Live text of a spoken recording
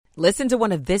Listen to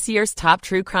one of this year's top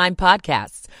true crime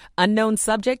podcasts. Unknown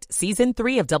Subject, Season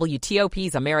 3 of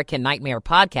WTOP's American Nightmare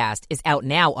podcast is out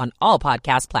now on all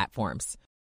podcast platforms.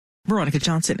 Veronica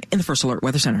Johnson in the First Alert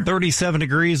Weather Center. 37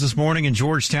 degrees this morning in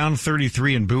Georgetown,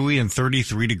 33 in Bowie, and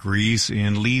 33 degrees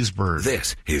in Leesburg.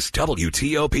 This is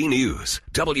WTOP News.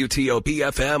 WTOP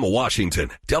FM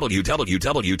Washington.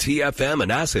 WWWT-FM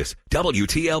Manassas.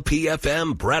 WTLP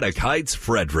FM Braddock Heights,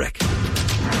 Frederick.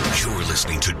 You're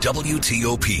listening to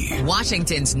WTOP,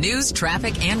 Washington's news,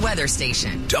 traffic, and weather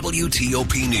station.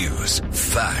 WTOP News.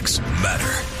 Facts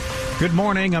matter. Good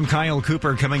morning. I'm Kyle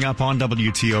Cooper. Coming up on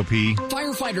WTOP.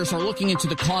 Firefighters are looking into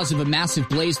the cause of a massive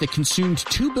blaze that consumed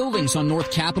 2 buildings on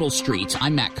North Capitol Street.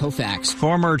 I'm Matt Koufax.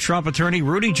 Former Trump attorney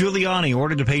Rudy Giuliani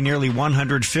ordered to pay nearly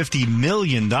 $150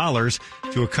 million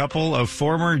to a couple of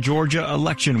former Georgia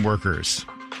election workers.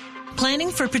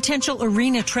 Planning for potential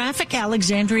arena traffic,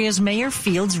 Alexandria's Mayor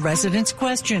fields residents'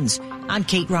 questions. I'm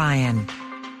Kate Ryan.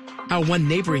 How one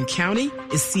neighboring county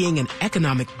is seeing an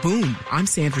economic boom. I'm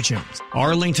Sandra Jones.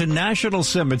 Arlington National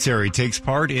Cemetery takes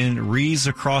part in Wreaths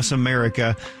Across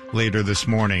America later this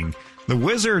morning. The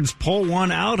Wizards pull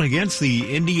one out against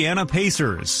the Indiana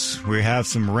Pacers. We have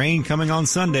some rain coming on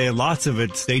Sunday, lots of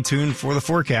it. Stay tuned for the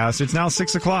forecast. It's now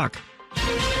 6 o'clock.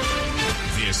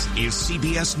 This is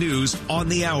CBS News on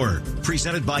the Hour,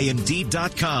 presented by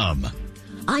Indeed.com.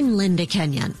 I'm Linda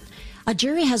Kenyon. A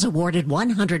jury has awarded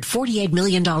 $148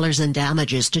 million in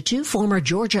damages to 2 former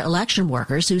Georgia election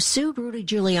workers who sued Rudy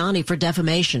Giuliani for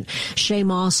defamation. Shay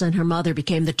Moss and her mother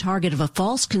became the target of a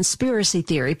false conspiracy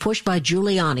theory pushed by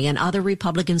Giuliani and other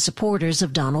Republican supporters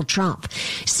of Donald Trump.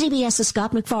 CBS's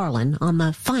Scott McFarlane on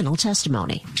the final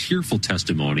testimony. Tearful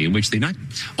testimony in which they not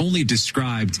only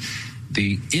described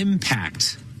the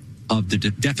impact of the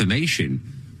defamation,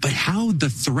 but how the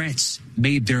threats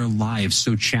made their lives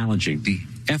so challenging. The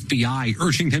FBI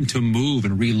urging them to move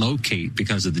and relocate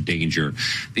because of the danger.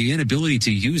 The inability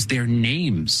to use their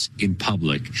names in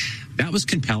public. That was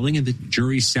compelling, and the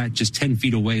jury sat just 10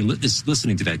 feet away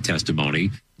listening to that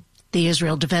testimony. The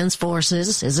Israel Defense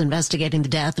Forces is investigating the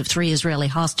death of 3 Israeli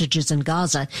hostages in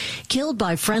Gaza, killed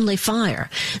by friendly fire.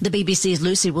 The BBC's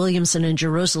Lucy Williamson in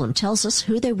Jerusalem tells us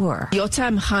who they were.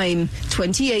 Yotam Chaim,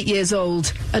 28 years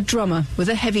old, a drummer with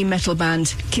a heavy metal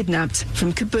band, kidnapped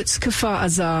from kibbutz Kfar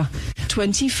Azar.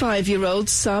 25-year-old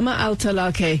Sama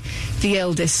Al-Talake, the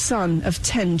eldest son of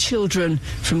 10 children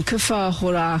from Kfar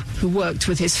Hora, who worked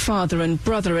with his father and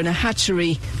brother in a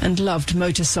hatchery and loved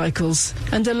motorcycles.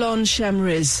 And Alon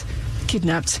Shamriz,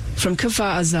 kidnapped from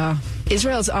Kfar Azar.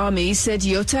 Israel's army said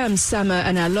Yotam, Sama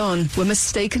and Alon were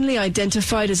mistakenly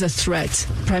identified as a threat.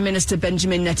 Prime Minister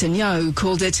Benjamin Netanyahu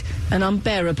called it an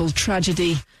unbearable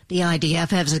tragedy. The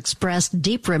IDF has expressed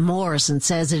deep remorse and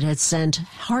says it has sent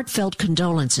heartfelt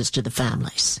condolences to the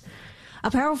families. A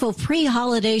powerful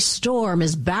pre-holiday storm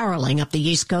is barreling up the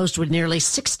East Coast with nearly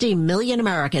 60 million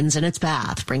Americans in its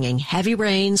path, bringing heavy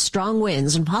rain, strong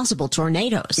winds, and possible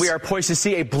tornadoes. We are poised to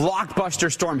see a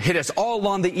blockbuster storm hit us all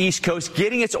along the East Coast,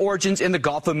 getting its origins in the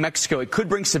Gulf of Mexico. It could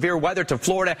bring severe weather to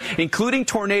Florida, including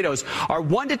tornadoes. Our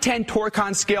 1 to 10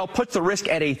 Torcon scale puts the risk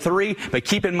at a 3, but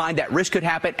keep in mind that risk could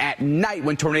happen at night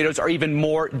when tornadoes are even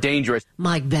more dangerous.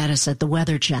 Mike Bettis at the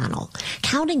Weather Channel.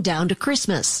 Counting down to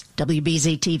Christmas.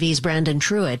 WBZ-TV's Brandon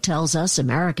Truitt tells us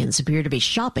Americans appear to be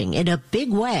shopping in a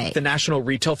big way. The National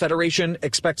Retail Federation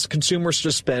expects consumers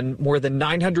to spend more than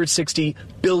 $960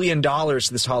 billion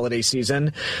this holiday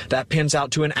season. That pans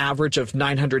out to an average of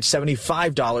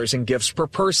 $975 in gifts per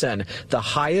person, the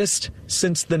highest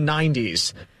since the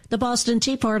 90s. The Boston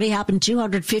Tea Party happened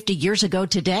 250 years ago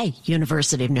today.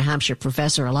 University of New Hampshire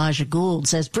professor Elijah Gould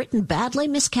says Britain badly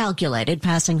miscalculated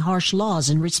passing harsh laws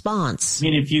in response. I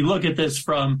mean, if you look at this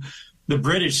from the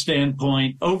British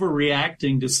standpoint,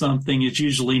 overreacting to something is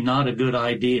usually not a good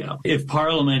idea. If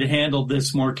Parliament handled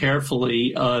this more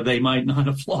carefully, they might not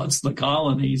have lost the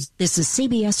colonies. This is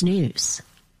CBS News.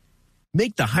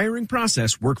 Make the hiring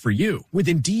process work for you. With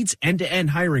Indeed's end-to-end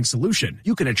hiring solution,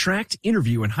 you can attract,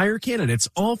 interview, and hire candidates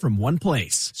all from one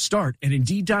place. Start at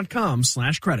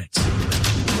Indeed.com/credits.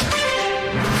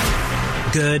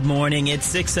 Good morning. It's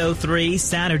 6:03,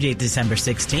 Saturday, December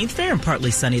 16th. Fair and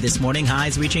partly sunny this morning.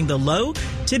 Highs reaching the low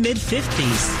to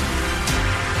mid-50s.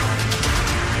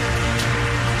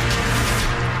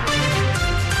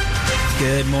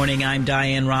 Good morning. I'm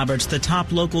Diane Roberts. The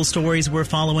top local stories we're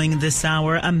following this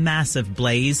hour. A massive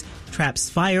blaze traps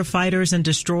firefighters and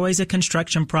destroys a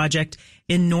construction project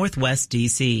in Northwest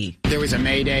D.C. There was a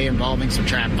mayday involving some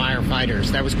trapped firefighters.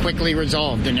 That was quickly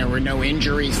resolved, and there were no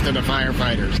injuries to the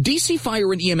firefighters. DC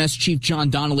Fire and EMS Chief John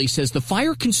Donnelly says the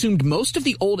fire consumed most of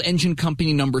the old Engine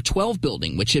Company number 12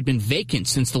 building, which had been vacant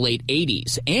since the late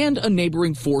 80s, and a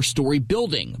neighboring 4-story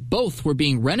building. Both were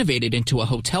being renovated into a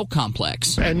hotel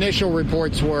complex. Initial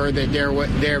reports were that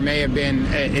there may have been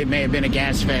a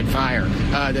gas-fed fire.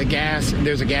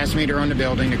 There's a gas meter on the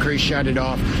building. The crew shut it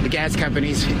off. The gas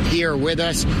company's here with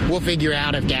us. We'll figure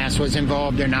out if gas was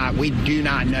involved or not. We do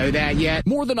not know that yet.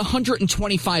 More than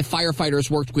 125 firefighters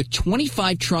worked with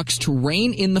 25 trucks to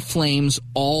rein in the flames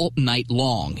all night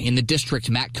long. In the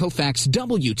district, Matt Koufax,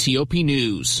 WTOP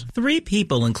News. 3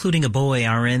 people, including a boy,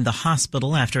 are in the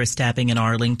hospital after a stabbing in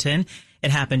Arlington. It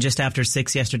happened just after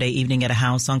 6 yesterday evening at a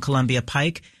house on Columbia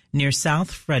Pike near South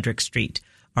Frederick Street.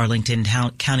 Arlington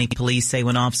County Police say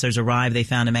when officers arrived, they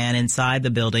found a man inside the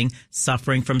building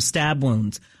suffering from stab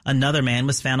wounds. Another man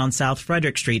was found on South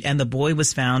Frederick Street, and the boy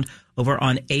was found over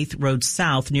on 8th Road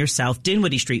South near South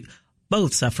Dinwiddie Street,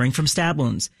 both suffering from stab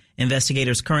wounds.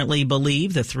 Investigators currently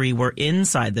believe the 3 were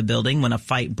inside the building when a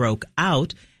fight broke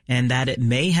out and that it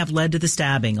may have led to the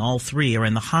stabbing. All 3 are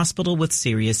in the hospital with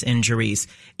serious injuries.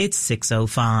 It's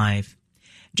 6:05.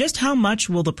 Just how much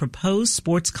will the proposed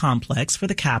sports complex for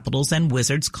the Capitals and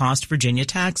Wizards cost Virginia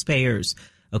taxpayers?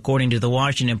 According to the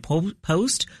Washington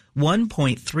Post,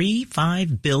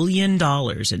 $1.35 billion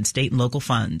in state and local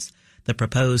funds. The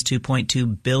proposed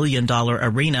 $2.2 billion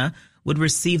arena would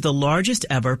receive the largest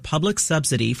ever public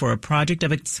subsidy for a project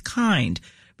of its kind.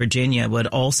 Virginia would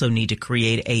also need to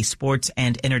create a sports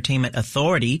and entertainment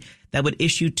authority that would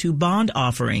issue 2 bond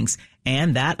offerings,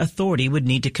 and that authority would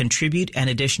need to contribute an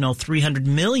additional $300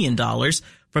 million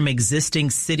from existing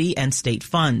city and state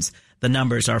funds. The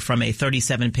numbers are from a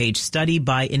 37-page study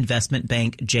by investment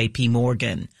bank J.P.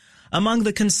 Morgan. Among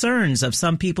the concerns of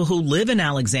some people who live in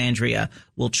Alexandria,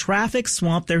 will traffic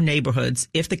swamp their neighborhoods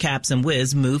if the Caps and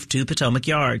Wiz move to Potomac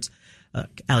Yards?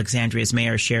 Alexandria's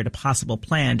mayor shared a possible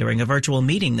plan during a virtual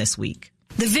meeting this week.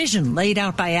 The vision laid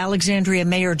out by Alexandria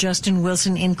Mayor Justin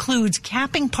Wilson includes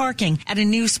capping parking at a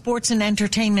new sports and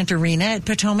entertainment arena at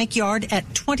Potomac Yard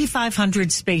at 2,500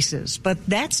 spaces. But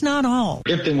that's not all.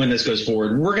 If and when this goes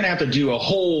forward, we're going to have to do a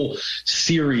whole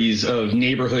series of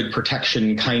neighborhood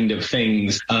protection kind of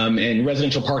things. And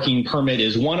residential parking permit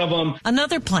is one of them.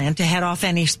 Another plan to head off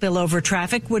any spillover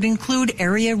traffic would include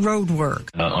area road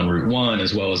work on Route 1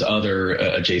 as well as other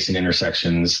adjacent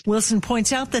intersections. Wilson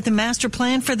points out that the master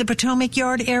plan for the Potomac Yard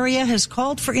area has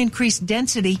called for increased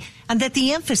density and that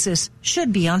the emphasis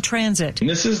should be on transit. And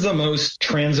this is the most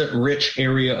transit-rich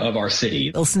area of our city.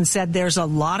 Wilson said there's a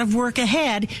lot of work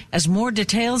ahead as more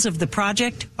details of the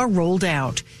project are rolled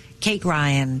out. Kate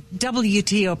Ryan,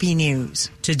 WTOP News.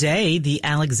 Today, the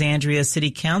Alexandria City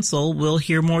Council will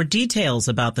hear more details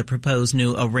about the proposed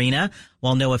new arena.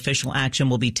 While no official action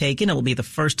will be taken, it will be the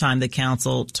first time the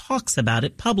council talks about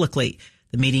it publicly.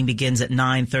 The meeting begins at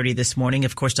 9:30 this morning.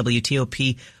 Of course,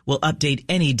 WTOP will update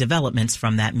any developments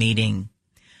from that meeting.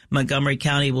 Montgomery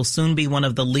County will soon be one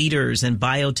of the leaders in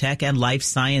biotech and life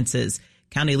sciences.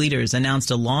 County leaders announced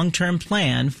a long-term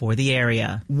plan for the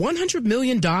area. $100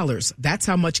 million. That's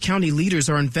how much county leaders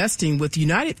are investing with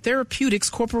United Therapeutics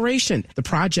Corporation. The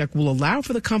project will allow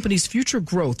for the company's future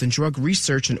growth in drug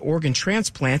research and organ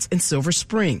transplants in Silver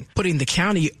Spring, putting the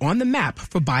county on the map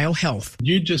for biohealth.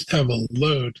 You just have a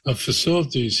load of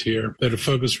facilities here that are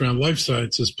focused around life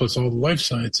sciences, plus all the life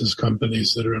sciences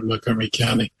companies that are in Montgomery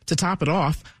County. To top it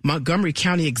off, Montgomery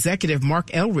County Executive Mark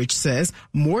Elrich says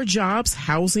more jobs,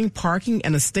 housing, parking,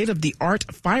 and a state-of-the-art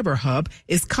fiber hub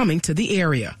is coming to the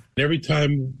area. Every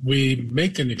time we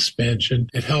make an expansion,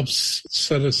 it helps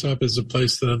set us up as a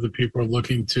place that other people are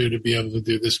looking to be able to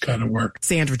do this kind of work.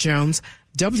 Sandra Jones,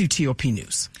 WTOP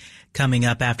News. Coming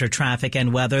up after traffic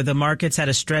and weather, the markets had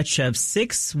a stretch of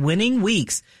 6 winning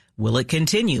weeks. Will it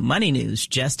continue? Money News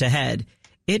just ahead.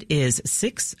 It is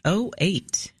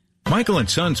 6:08. Michael &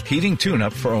 Son's heating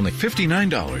tune-up for only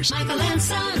 $59. Michael &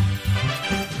 Son.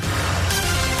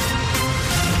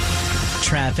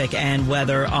 Traffic and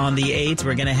weather on the 8th.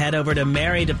 We're going to head over to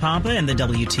Mary DePompa in the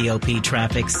WTOP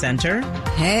Traffic Center.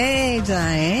 Hey,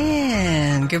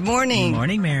 Diane. Good morning. Good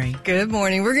morning, Mary. Good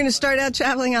morning. We're going to start out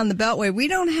traveling on the Beltway. We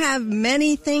don't have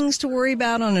many things to worry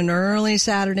about on an early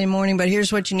Saturday morning, but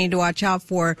here's what you need to watch out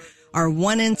for. Our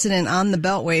one incident on the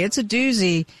Beltway. It's a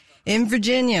doozy. In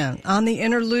Virginia, on the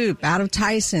inner loop, out of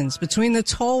Tyson's, between the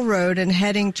toll road and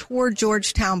heading toward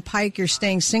Georgetown Pike, you're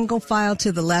staying single file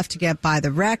to the left to get by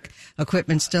the wreck.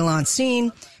 Equipment still on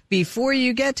scene. Before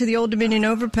you get to the Old Dominion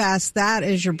Overpass, that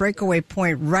is your breakaway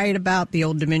point right about the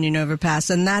Old Dominion Overpass,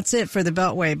 and that's it for the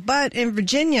Beltway. But in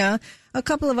Virginia, a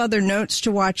couple of other notes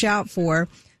to watch out for.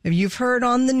 You've heard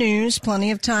on the news plenty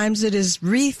of times it is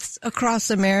Wreaths Across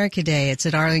America Day. It's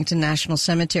at Arlington National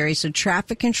Cemetery, so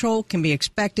traffic control can be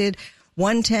expected.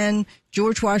 110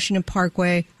 George Washington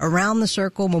Parkway, around the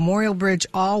circle, Memorial Bridge,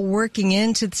 all working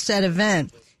into the said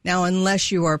event. Now,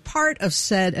 unless you are part of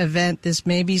said event, this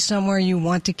may be somewhere you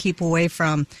want to keep away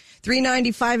from.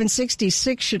 395 and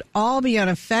 66 should all be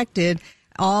unaffected.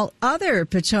 All other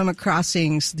Potomac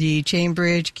crossings, the Chain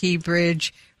Bridge, Key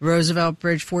Bridge, Roosevelt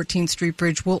Bridge, 14th Street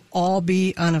Bridge, will all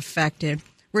be unaffected.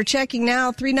 We're checking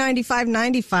now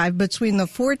 395-95 between the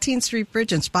 14th Street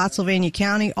Bridge and Spotsylvania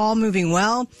County, all moving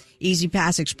well. Easy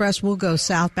Pass Express will go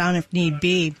southbound if need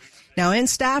be. Now in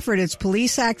Stafford, it's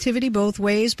police activity both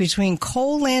ways between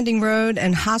Cole Landing Road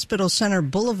and Hospital Center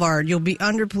Boulevard. You'll be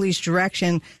under police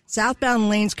direction. Southbound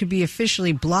lanes could be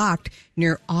officially blocked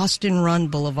near Austin Run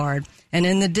Boulevard. And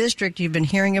in the district, you've been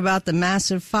hearing about the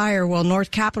massive fire. Well,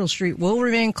 North Capitol Street will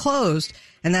remain closed,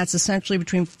 and that's essentially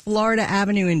between Florida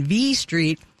Avenue and V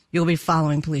Street. You'll be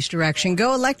following police direction.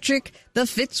 Go electric the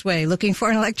Fitzway. Looking for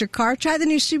an electric car? Try the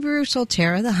new Subaru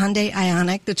Solterra, the Hyundai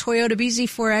Ioniq, the Toyota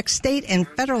BZ4X. State and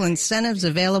federal incentives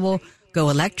available. Go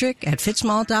electric at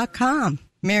fitzmall.com.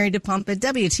 Mary DePompa,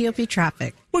 WTOP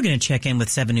Traffic. We're going to check in with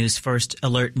 7 News First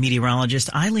Alert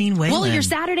meteorologist Eileen Whalen. Well, your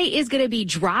Saturday is going to be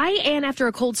dry, and after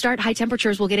a cold start, high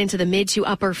temperatures will get into the mid to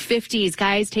upper 50s.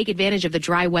 Guys, take advantage of the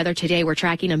dry weather today. We're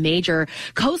tracking a major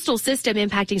coastal system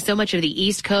impacting so much of the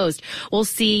East Coast. We'll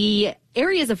see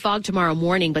areas of fog tomorrow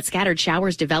morning, but scattered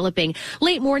showers developing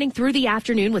late morning through the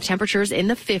afternoon with temperatures in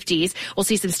the 50s. We'll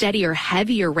see some steadier,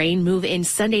 heavier rain move in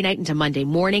Sunday night into Monday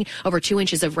morning. Over 2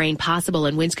 inches of rain possible,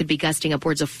 and winds could be gusting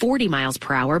upwards of 40 miles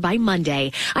per hour by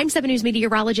Monday. I'm 7 News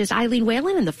meteorologist Eileen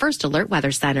Whalen in the First Alert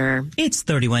Weather Center. It's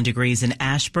 31 degrees in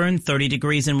Ashburn, 30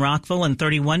 degrees in Rockville, and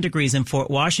 31 degrees in Fort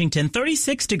Washington,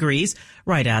 36 degrees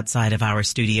right outside of our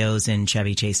studios in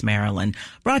Chevy Chase, Maryland.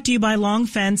 Brought to you by Long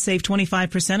Fence. Save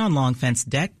 25% on Long Fence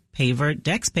decks,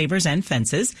 pavers, and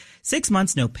fences. 6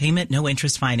 months, no payment, no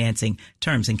interest financing.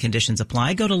 Terms and conditions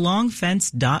apply. Go to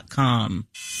longfence.com.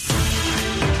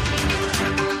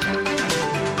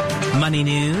 Money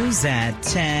news at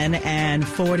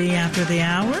 10:40 after the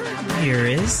hour. Here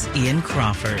is Ian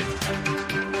Crawford.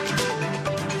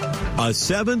 A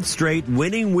 7th straight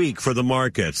winning week for the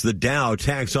markets. The Dow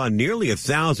tacks on nearly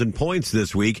 1,000 points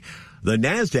this week. The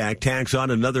NASDAQ tacks on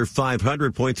another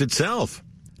 500 points itself.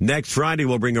 Next Friday,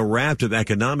 we'll bring a raft of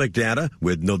economic data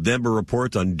with November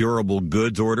reports on durable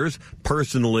goods orders,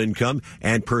 personal income,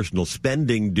 and personal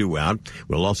spending due out.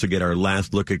 We'll also get our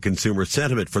last look at consumer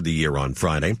sentiment for the year on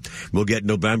Friday. We'll get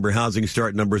November housing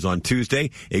start numbers on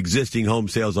Tuesday, existing home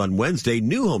sales on Wednesday,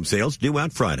 new home sales due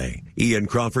out Friday. Ian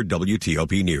Crawford,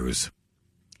 WTOP News.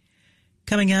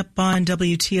 Coming up on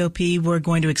WTOP, we're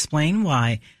going to explain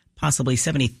why possibly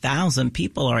 70,000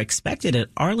 people are expected at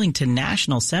Arlington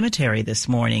National Cemetery this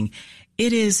morning.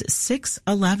 It is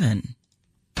 6:11.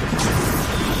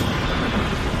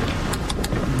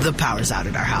 The power's out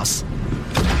at our house.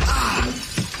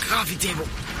 Coffee table.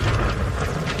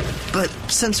 But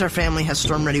since our family has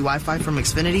storm-ready Wi-Fi from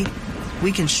Xfinity,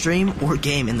 we can stream or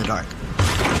game in the dark.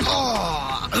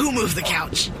 Oh, who moved the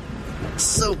couch?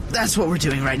 So that's what we're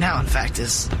doing right now, in fact,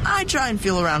 is I try and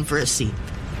feel around for a seat.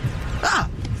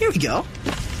 Here we go.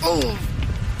 Oh,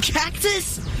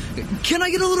 cactus? Can I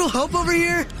get a little help over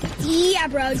here? Yeah,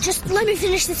 bro. Just let me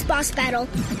finish this boss battle.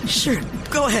 Sure.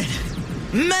 Go ahead.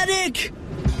 Medic!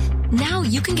 Now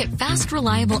you can get fast,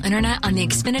 reliable internet on the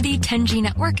Xfinity 10G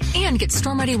network and get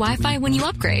storm-ready Wi-Fi when you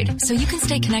upgrade, so you can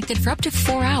stay connected for up to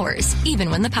 4 hours, even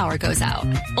when the power goes out.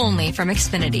 Only from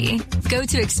Xfinity. Go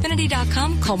to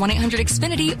Xfinity.com, call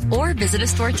 1-800-XFINITY, or visit a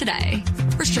store today.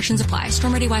 Restrictions apply.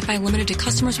 Storm-ready Wi-Fi limited to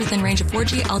customers within range of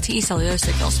 4G LTE cellular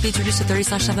signal. Speeds reduced to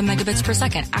 30/7 megabits per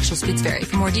second. Actual speeds vary.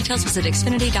 For more details, visit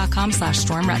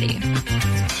Xfinity.com/stormready.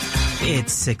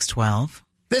 It's 6:12.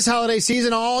 This holiday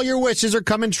season, all your wishes are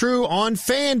coming true on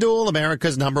FanDuel,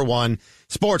 America's #1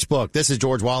 sportsbook. This is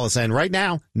George Wallace, and right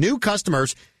now, new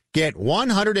customers get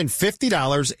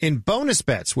 $150 in bonus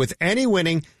bets with any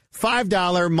winning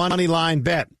 $5 money line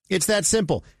bet. It's that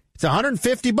simple. It's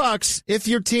 $150 if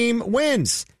your team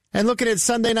wins. And looking at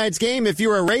Sunday night's game, if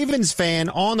you're a Ravens fan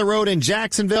on the road in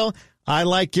Jacksonville, I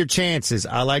like your chances.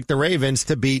 I like the Ravens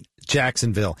to beat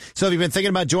Jacksonville. So if you've been thinking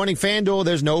about joining FanDuel,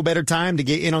 there's no better time to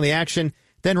get in on the action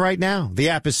than right now. The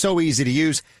app is so easy to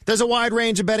use. There's a wide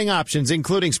range of betting options,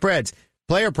 including spreads,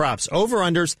 player props,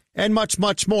 over-unders, and much,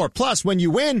 much more. Plus, when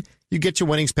you win, you get your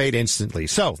winnings paid instantly.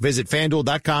 So visit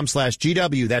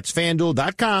FanDuel.com/GW. That's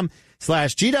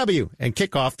FanDuel.com/GW and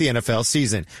kick off the NFL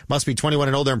season. Must be 21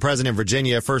 and older and present in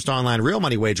Virginia. First online real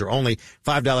money wager only.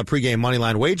 $5 pregame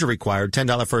moneyline wager required.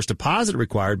 $10 first deposit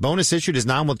required. Bonus issued is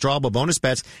non-withdrawable bonus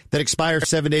bets that expire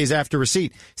 7 days after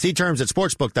receipt. See terms at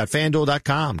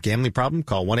sportsbook.fanduel.com. Gambling problem?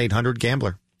 Call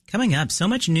 1-800-GAMBLER. Coming up, so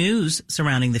much news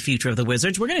surrounding the future of the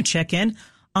Wizards. We're going to check in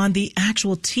on the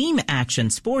actual team action.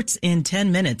 Sports in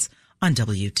 10 minutes on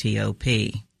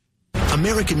WTOP.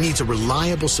 America needs a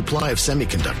reliable supply of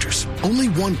semiconductors. Only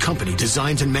one company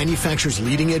designs and manufactures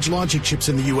leading-edge logic chips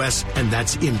in the U.S., and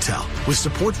that's Intel. With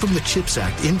support from the CHIPS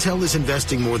Act, Intel is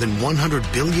investing more than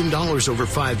 $100 billion over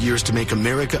 5 years to make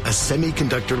America a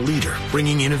semiconductor leader,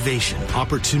 bringing innovation,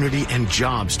 opportunity, and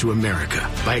jobs to America.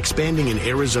 By expanding in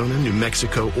Arizona, New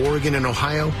Mexico, Oregon, and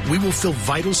Ohio, we will fill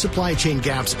vital supply chain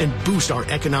gaps and boost our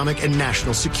economic and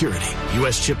national security.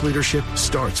 U.S. chip leadership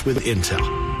starts with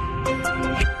Intel.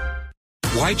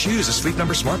 Why choose a Sleep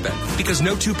Number smart bed? Because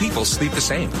no two people sleep the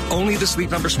same. Only the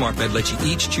Sleep Number smart bed lets you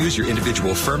each choose your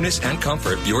individual firmness and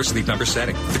comfort, your Sleep Number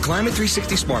setting. The Climate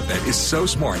 360 smart bed is so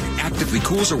smart it actively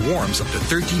cools or warms up to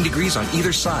 13 degrees on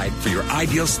either side for your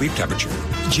ideal sleep temperature.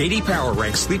 JD Power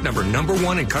ranks Sleep Number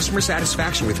 #1 in customer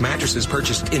satisfaction with mattresses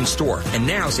purchased in-store. And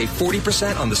now save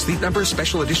 40% on the Sleep Number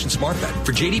Special Edition smart bed.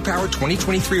 For JD Power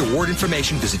 2023 award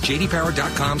information, visit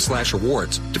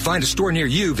jdpower.com/awards. To find a store near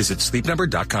you, visit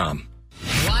sleepnumber.com.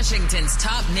 Washington's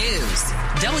top news,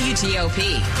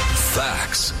 WTOP.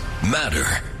 Facts matter.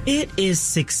 It is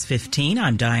 6:15.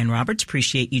 I'm Diane Roberts.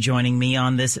 Appreciate you joining me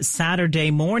on this Saturday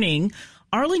morning.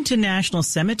 Arlington National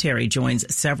Cemetery joins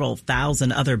several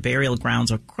thousand other burial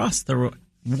grounds across the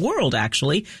world,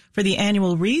 actually, for the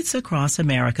annual Wreaths Across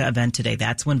America event today.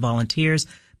 That's when volunteers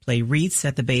play wreaths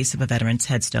at the base of a veteran's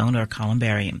headstone or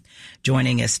columbarium.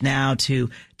 Joining us now to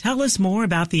tell us more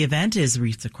about the event is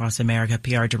Wreaths Across America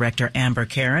PR Director Amber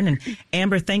Karen. And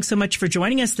Amber, thanks so much for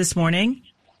joining us this morning.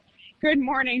 Good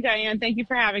morning, Diane. Thank you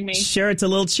for having me. Sure, it's a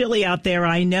little chilly out there,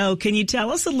 I know. Can you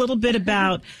tell us a little bit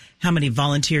about how many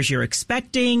volunteers you're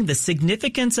expecting, the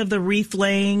significance of the wreath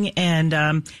laying, and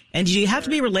do you have to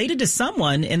be related to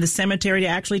someone in the cemetery to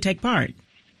actually take part?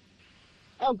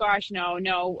 Oh, gosh, no.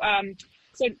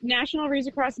 So National Wreaths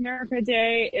Across America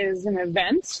Day is an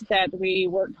event that we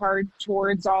work hard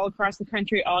towards all across the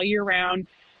country all year round.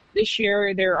 This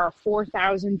year, there are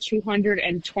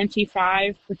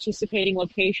 4,225 participating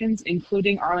locations,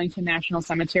 including Arlington National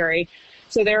Cemetery.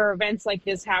 So there are events like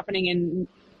this happening in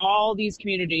all these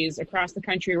communities across the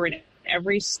country. We're in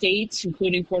every state,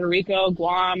 including Puerto Rico,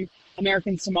 Guam,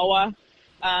 American Samoa.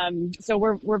 So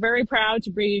we're very proud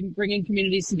to be bringing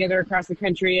communities together across the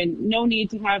country, and no need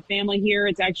to have family here.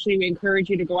 It's actually, we encourage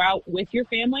you to go out with your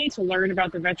family to learn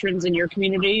about the veterans in your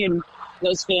community and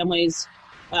those families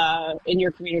in your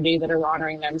community that are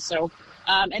honoring them. So,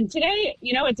 and today,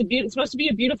 it's supposed to be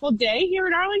a beautiful day here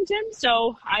in Arlington.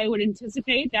 So I would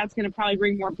anticipate that's going to probably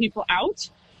bring more people out.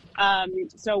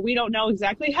 So we don't know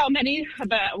exactly how many,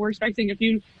 but we're expecting a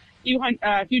few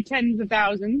tens of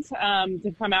thousands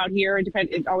to come out here.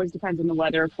 It always depends on the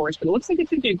weather, of course, but it looks like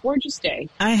it's going to be a gorgeous day.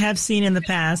 I have seen in the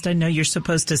past, I know you're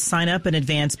supposed to sign up in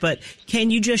advance, but can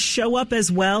you just show up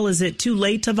as well? Is it too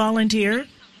late to volunteer?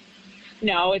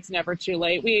 No, it's never too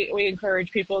late. We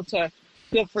encourage people to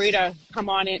feel free to come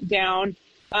on it down.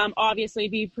 Obviously,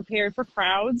 be prepared for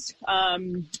crowds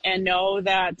and know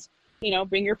that,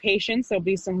 bring your patience. There'll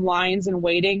be some lines and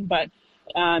waiting, but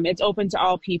it's open to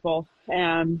all people.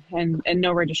 And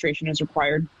no registration is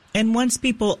required. And once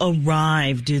people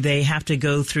arrive, do they have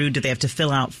to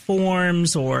fill out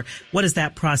forms, or what is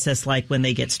that process like when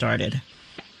they get started?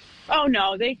 Oh,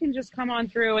 no, they can just come on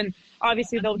through, and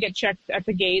obviously they'll get checked at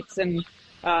the gates and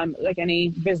like any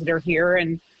visitor here,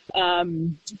 and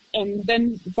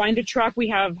then find a truck. We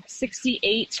have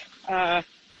 68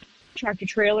 tractor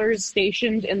trailers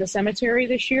stationed in the cemetery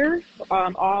this year,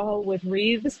 all with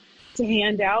wreaths to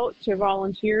hand out to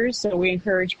volunteers. So we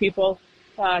encourage people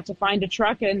to find a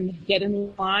truck and get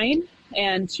in line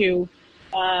and to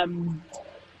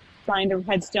find a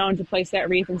headstone to place that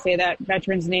wreath and say that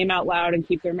veteran's name out loud and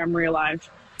keep their memory alive.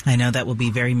 I know that will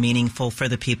be very meaningful for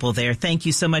the people there. Thank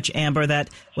you so much, Amber. That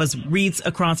was Wreaths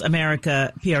Across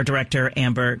America PR Director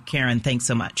Amber Karen. Thanks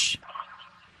so much.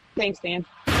 Thanks, Dan.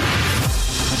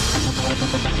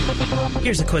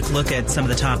 Here's a quick look at some of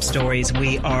the top stories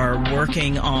we are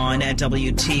working on at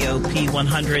WTOP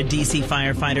 100. D.C.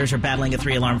 firefighters are battling a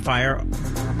 3-alarm fire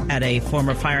at a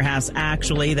former firehouse,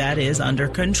 actually, that is under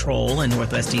control in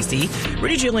Northwest D.C.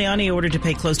 Rudy Giuliani ordered to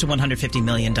pay close to $150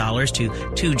 million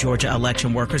to 2 Georgia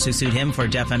election workers who sued him for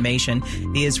defamation.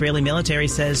 The Israeli military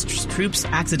says troops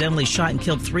accidentally shot and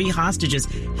killed 3 hostages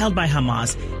held by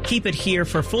Hamas. Keep it here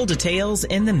for full details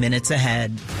in the minutes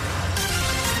ahead.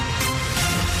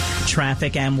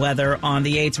 Traffic and weather on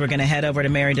the 8s. We're going to head over to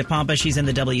Mary DePompa. She's in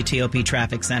the WTOP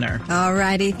Traffic Center. All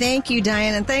righty. Thank you,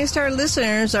 Diane. And thanks to our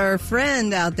listeners. Our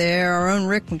friend out there, our own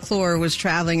Rick McClure, was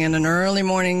traveling in an early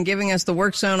morning, giving us the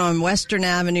work zone on Western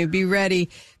Avenue. Be ready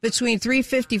between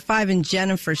 355 and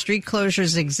Jennifer. Street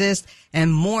closures exist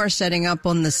and more setting up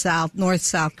on the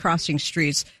north-south crossing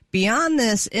streets. Beyond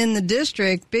this, in the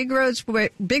district, big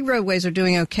roadways are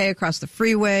doing okay across the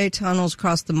freeway, tunnels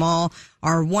across the mall.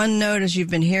 Our one note, as you've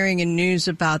been hearing in news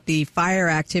about the fire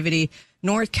activity,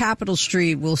 North Capitol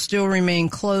Street will still remain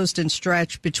closed and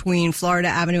stretched between Florida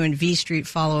Avenue and V Street,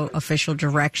 follow official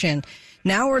direction.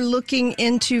 Now we're looking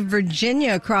into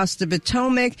Virginia across the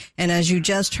Potomac, and as you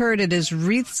just heard, it is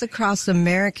Wreaths Across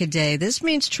America Day. This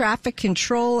means traffic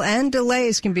control and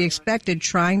delays can be expected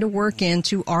trying to work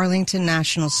into Arlington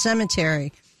National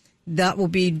Cemetery. That will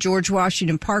be George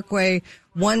Washington Parkway,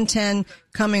 110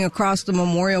 coming across the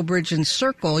Memorial Bridge and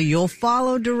Circle. You'll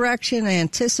follow direction,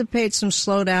 anticipate some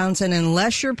slowdowns, and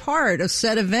unless you're part of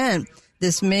said event,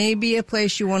 this may be a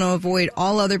place you want to avoid.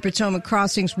 All other Potomac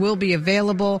crossings will be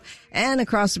available. And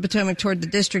across the Potomac toward the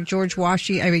district, Rock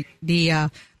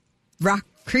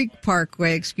Creek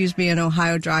Parkway, and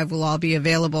Ohio Drive will all be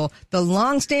available. The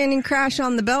long-standing crash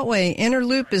on the Beltway, Inner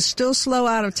Loop, is still slow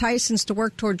out of Tyson's to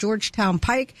work toward Georgetown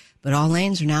Pike, but all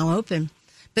lanes are now open.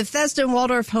 Bethesda and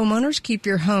Waldorf homeowners, keep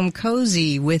your home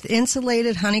cozy with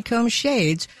insulated honeycomb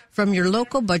shades from your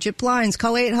local Budget Blinds.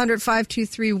 Call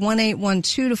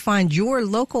 800-523-1812 to find your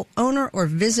local owner or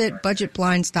visit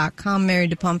budgetblinds.com. Mary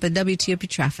DePompa, WTOP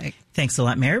Traffic. Thanks a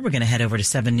lot, Mary. We're going to head over to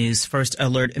 7 News First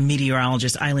Alert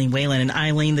meteorologist Eileen Whalen. And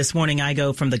Eileen, this morning I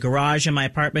go from the garage in my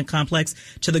apartment complex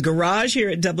to the garage here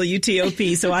at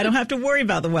WTOP, so I don't have to worry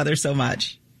about the weather so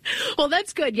much. Well,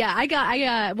 that's good. Yeah,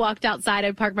 I walked outside.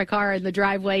 I parked my car in the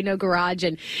driveway, no garage.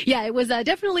 And yeah, it was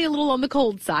definitely a little on the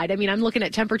cold side. I mean, I'm looking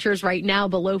at temperatures right now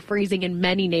below freezing in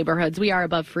many neighborhoods. We are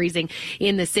above freezing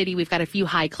in the city. We've got a few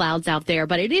high clouds out there,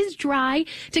 but it is dry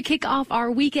to kick off our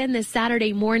weekend this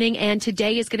Saturday morning. And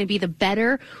today is going to be the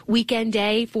better weekend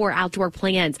day for outdoor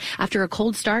plans. After a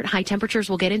cold start, high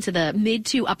temperatures will get into the mid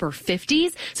to upper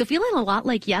 50s. So feeling a lot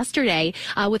like yesterday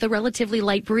with a relatively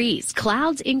light breeze.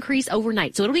 Clouds increase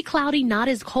overnight. So it'll be cloudy, not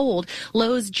as cold.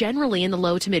 Lows generally in the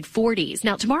low to mid 40s.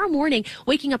 Now, tomorrow morning,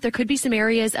 waking up, there could be some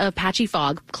areas of patchy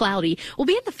fog, cloudy. We'll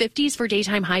be in the 50s for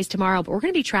daytime highs tomorrow, but we're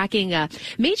going to be tracking a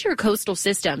major coastal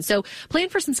system. So plan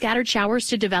for some scattered showers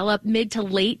to develop mid to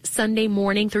late Sunday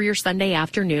morning through your Sunday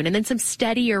afternoon. And then some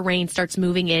steadier rain starts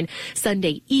moving in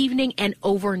Sunday evening and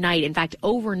overnight. In fact,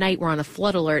 overnight, we're on a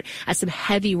flood alert as some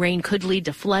heavy rain could lead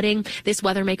to flooding. This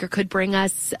weather maker could bring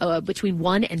us between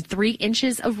 1 and 3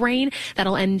 inches of rain.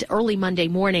 That'll end early Monday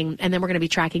morning, and then we're going to be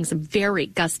tracking some very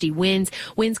gusty winds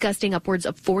gusting upwards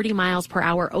of 40 miles per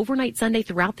hour overnight Sunday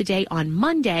throughout the day on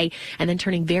Monday, and then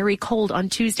turning very cold on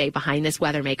Tuesday behind this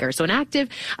weather maker. So an active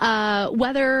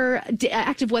weather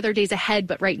days ahead,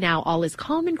 but right now all is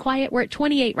calm and quiet. We're at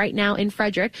 28 right now in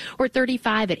Frederick. We're at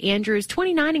 35 at Andrews,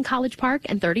 29 in College Park,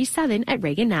 and 37 at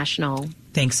Reagan National.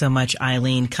 Thanks so much,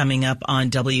 Eileen. Coming up on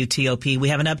WTOP, we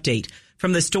have an update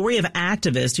from the story of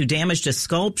activists who damaged a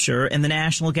sculpture in the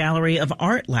National Gallery of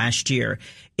Art last year.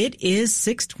 It is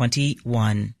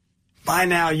 6:21. By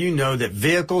now, you know that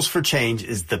Vehicles for Change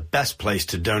is the best place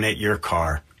to donate your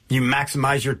car. You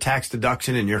maximize your tax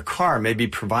deduction, and your car may be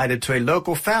provided to a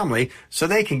local family so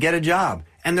they can get a job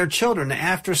and their children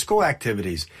after-school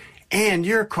activities. And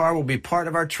your car will be part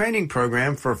of our training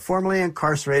program for formerly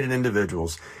incarcerated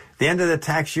individuals. The end of the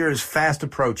tax year is fast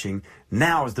approaching.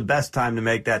 Now is the best time to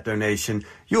make that donation.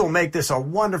 You will make this a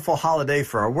wonderful holiday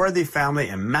for a worthy family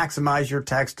and maximize your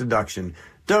tax deduction.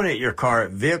 Donate your car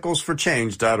at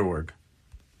vehiclesforchange.org.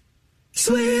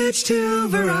 Switch to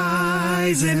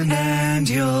Verizon and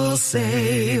you'll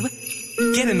save.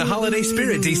 Get in the holiday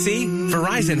spirit, DC.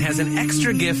 Verizon has an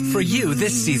extra gift for you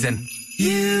this season.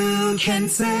 You can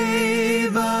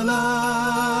save a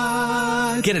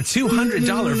lot. Get a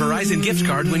 $200 Verizon gift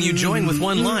card when you join with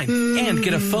one line. And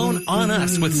get a phone on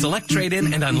us with Select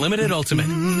Trade-In and Unlimited Ultimate.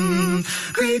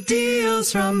 Great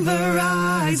deals from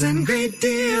Verizon. Great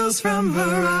deals from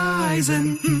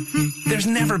Verizon. There's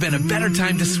never been a better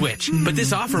time to switch, but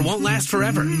this offer won't last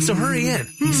forever, so hurry in.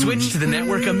 Switch to the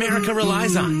network America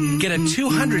relies on. Get a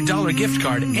 $200 gift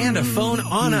card and a phone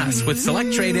on us with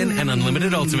Select Trade-In and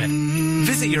Unlimited Ultimate.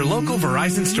 Visit your local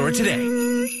Verizon store today.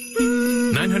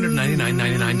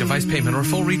 $999.99 device payment or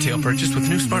full retail purchase with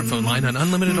new smartphone line on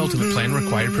unlimited ultimate plan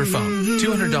required per phone.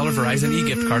 $200 Verizon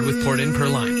e-gift card with port in per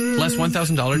line. Less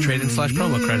 $1,000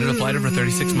 trade-in/promo credit applied over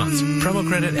 36 months. Promo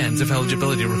credit ends if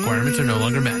eligibility requirements are no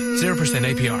longer met. 0%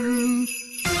 APR.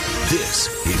 This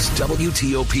is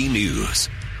WTOP News.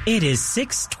 It is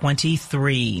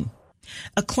 6:23.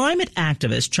 A climate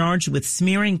activist charged with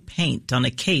smearing paint on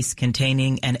a case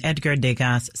containing an Edgar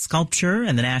Degas sculpture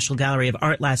in the National Gallery of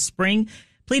Art last spring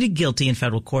pleaded guilty in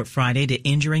federal court Friday to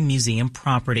injuring museum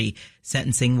property.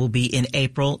 Sentencing will be in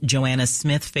April. Joanna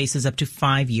Smith faces up to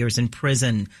 5 years in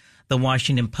prison. The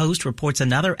Washington Post reports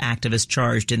another activist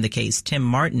charged in the case, Tim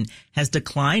Martin, has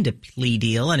declined a plea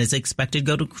deal and is expected to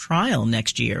go to trial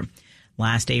next year.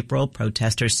 Last April,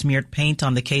 protesters smeared paint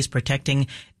on the case protecting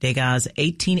Degas'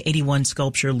 1881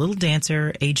 sculpture Little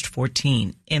Dancer, aged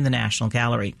 14, in the National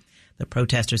Gallery. The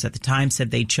protesters at the time said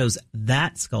they chose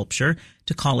that sculpture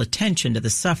to call attention to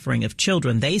the suffering of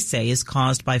children they say is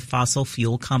caused by fossil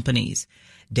fuel companies.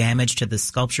 Damage to the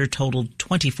sculpture totaled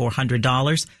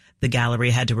 $2,400. The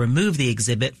gallery had to remove the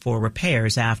exhibit for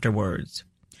repairs afterwards.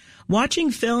 Watching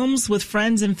films with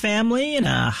friends and family in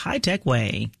a high-tech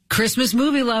way. Christmas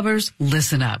movie lovers,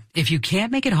 listen up. If you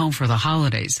can't make it home for the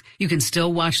holidays, you can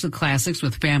still watch the classics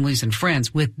with families and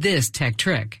friends with this tech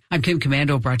trick. I'm Kim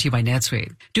Commando, brought to you by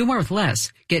NetSuite. Do more with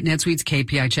less. Get NetSuite's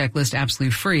KPI checklist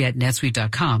absolutely free at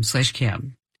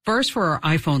netsuite.com/Kim. First, for our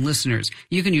iPhone listeners,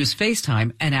 you can use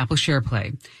FaceTime and Apple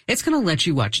SharePlay. It's going to let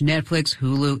you watch Netflix,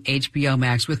 Hulu, HBO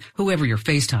Max with whoever you're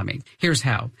FaceTiming. Here's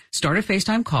how. Start a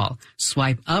FaceTime call,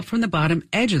 swipe up from the bottom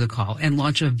edge of the call, and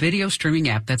launch a video streaming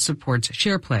app that supports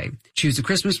SharePlay. Choose a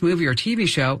Christmas movie or TV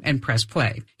show and press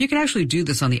play. You can actually do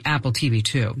this on the Apple TV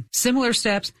too. Similar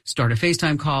steps, start a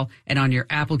FaceTime call, and on your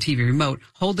Apple TV remote,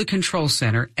 hold the control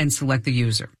center and select the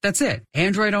user. That's it.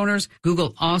 Android owners,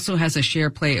 Google also has a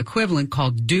SharePlay equivalent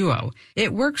called Duo.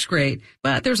 It works great,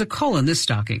 but there's a hole in this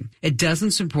stocking. It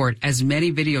doesn't support as many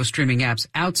video streaming apps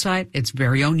outside its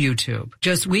very own YouTube.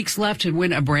 Just weeks left to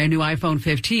win a brand new iPhone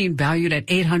 15 valued at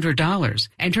 $800.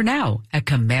 Enter now at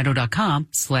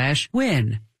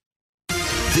commando.com/win.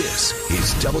 This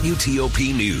is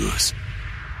WTOP News.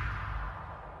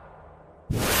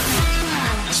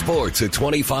 Sports at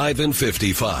 25 and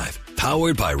 55.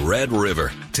 Powered by Red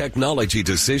River. Technology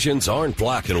decisions aren't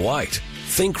black and white.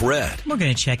 Think red. We're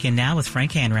going to check in now with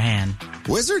Frank Hanrahan.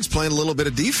 Wizards playing a little bit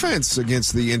of defense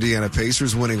against the Indiana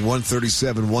Pacers, winning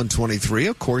 137-123.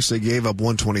 Of course, they gave up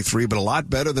 123, but a lot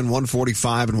better than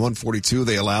 145 and 142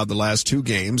 they allowed the last two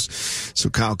games. So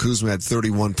Kyle Kuzma had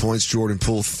 31 points, Jordan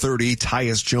Poole 30.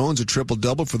 Tyus Jones a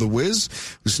triple-double for the Wiz,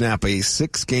 who snap a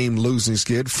 6-game losing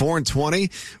skid.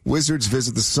 4-20. Wizards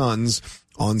visit the Suns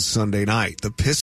on Sunday night. The Pistons